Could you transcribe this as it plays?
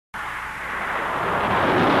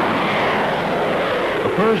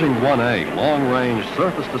Pershing I-A long-range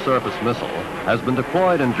surface-to-surface missile has been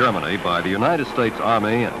deployed in Germany by the United States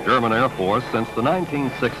Army and German Air Force since the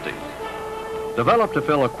 1960s. Developed to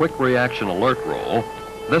fill a quick reaction alert role,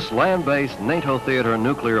 this land-based NATO theater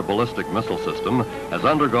nuclear ballistic missile system has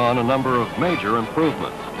undergone a number of major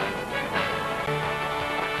improvements.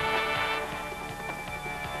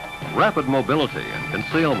 Rapid mobility and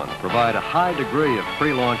concealment provide a high degree of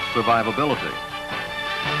pre-launch survivability.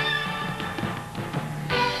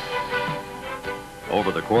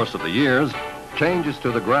 Over the course of the years, changes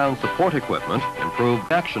to the ground support equipment improved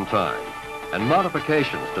action time, and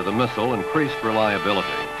modifications to the missile increased reliability.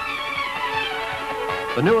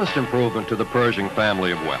 The newest improvement to the Pershing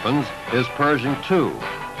family of weapons is Pershing II.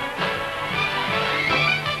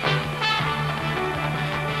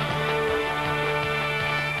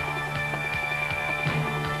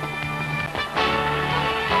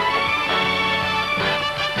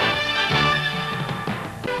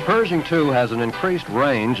 Pershing II has an increased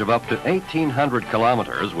range of up to 1,800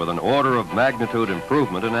 kilometers with an order of magnitude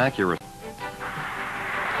improvement in accuracy.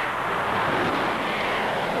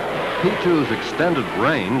 P-2's extended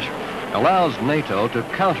range allows NATO to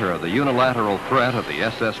counter the unilateral threat of the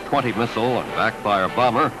SS-20 missile and backfire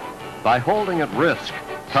bomber by holding at risk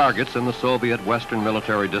targets in the Soviet Western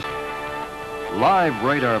military district. Live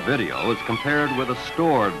radar video is compared with a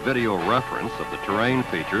stored video reference of the terrain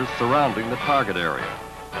features surrounding the target area.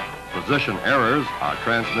 Position errors are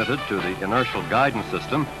transmitted to the inertial guidance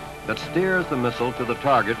system that steers the missile to the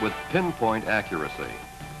target with pinpoint accuracy.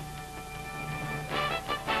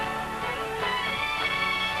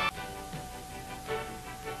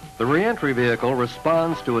 The reentry vehicle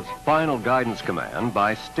responds to its final guidance command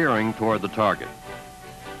by steering toward the target.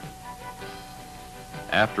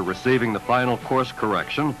 After receiving the final course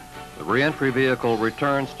correction, the reentry vehicle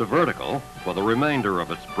returns to vertical for the remainder of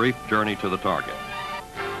its brief journey to the target.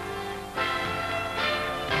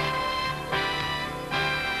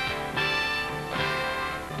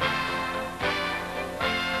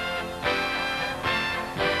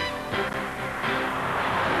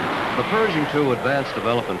 The Pershing II Advanced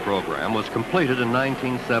Development Program was completed in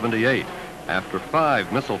 1978 after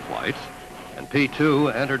 5 missile flights, and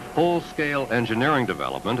P-2 entered full-scale engineering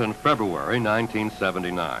development in February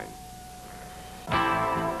 1979.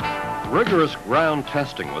 Rigorous ground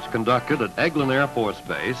testing was conducted at Eglin Air Force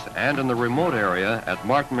Base and in the remote area at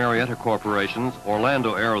Martin Marietta Corporation's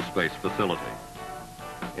Orlando Aerospace facility.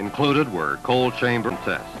 Included were cold chamber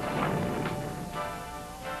tests.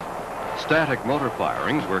 Static motor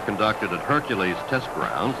firings were conducted at Hercules test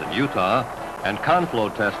grounds in Utah, and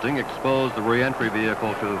conflow testing exposed the reentry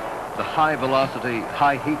vehicle to the high-velocity,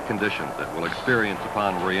 high-heat conditions it will experience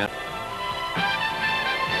upon reentry.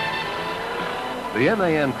 The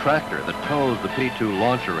MAN tractor that tows the P-2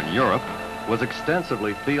 launcher in Europe was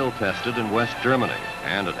extensively field tested in West Germany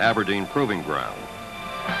and at Aberdeen Proving Ground.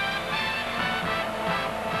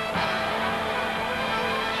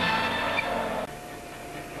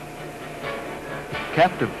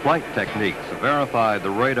 Captive flight techniques verify the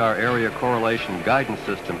radar area correlation guidance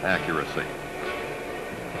system accuracy.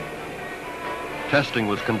 Testing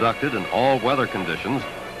was conducted in all weather conditions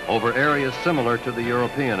over areas similar to the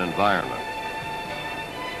European environment.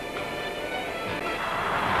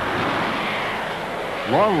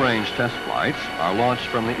 Long-range test flights are launched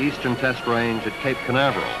from the Eastern Test Range at Cape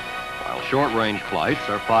Canaveral, while short-range flights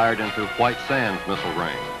are fired into White Sands Missile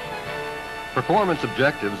Range. Performance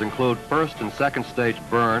objectives include first and second stage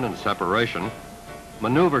burn and separation,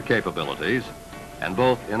 maneuver capabilities, and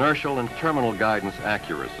both inertial and terminal guidance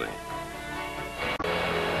accuracy.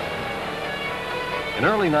 In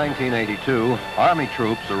early 1982, Army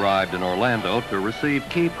troops arrived in Orlando to receive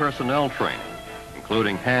key personnel training,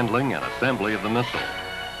 including handling and assembly of the missile.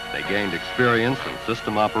 They gained experience in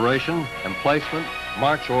system operation, emplacement,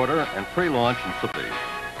 march order, and pre-launch and support.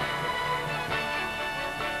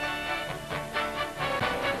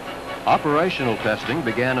 Operational testing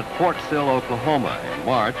began at Fort Sill, Oklahoma in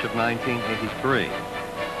March of 1983.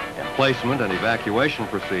 Emplacement and evacuation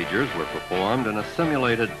procedures were performed in a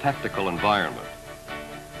simulated tactical environment.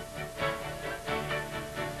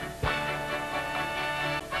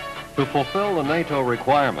 To fulfill the NATO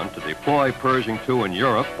requirement to deploy Pershing II in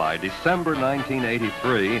Europe by December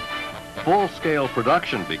 1983, full-scale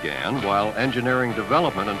production began while engineering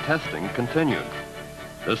development and testing continued.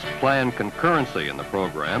 This planned concurrency in the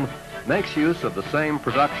program makes use of the same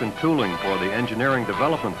production tooling for the engineering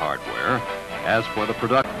development hardware as for the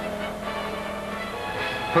production.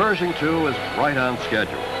 Pershing II is right on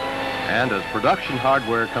schedule, and as production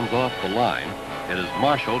hardware comes off the line, it is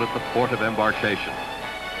marshaled at the port of embarkation.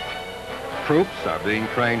 Troops are being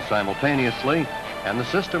trained simultaneously, and the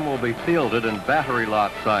system will be fielded in battery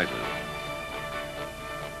lot sizes.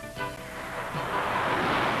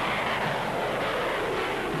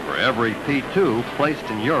 For every P-2 placed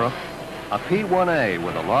in Europe, a P-1A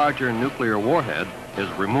with a larger nuclear warhead is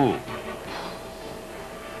removed.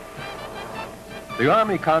 The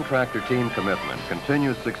Army contractor team commitment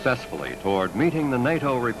continues successfully toward meeting the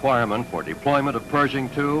NATO requirement for deployment of Pershing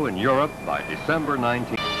II in Europe by December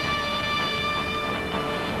 19.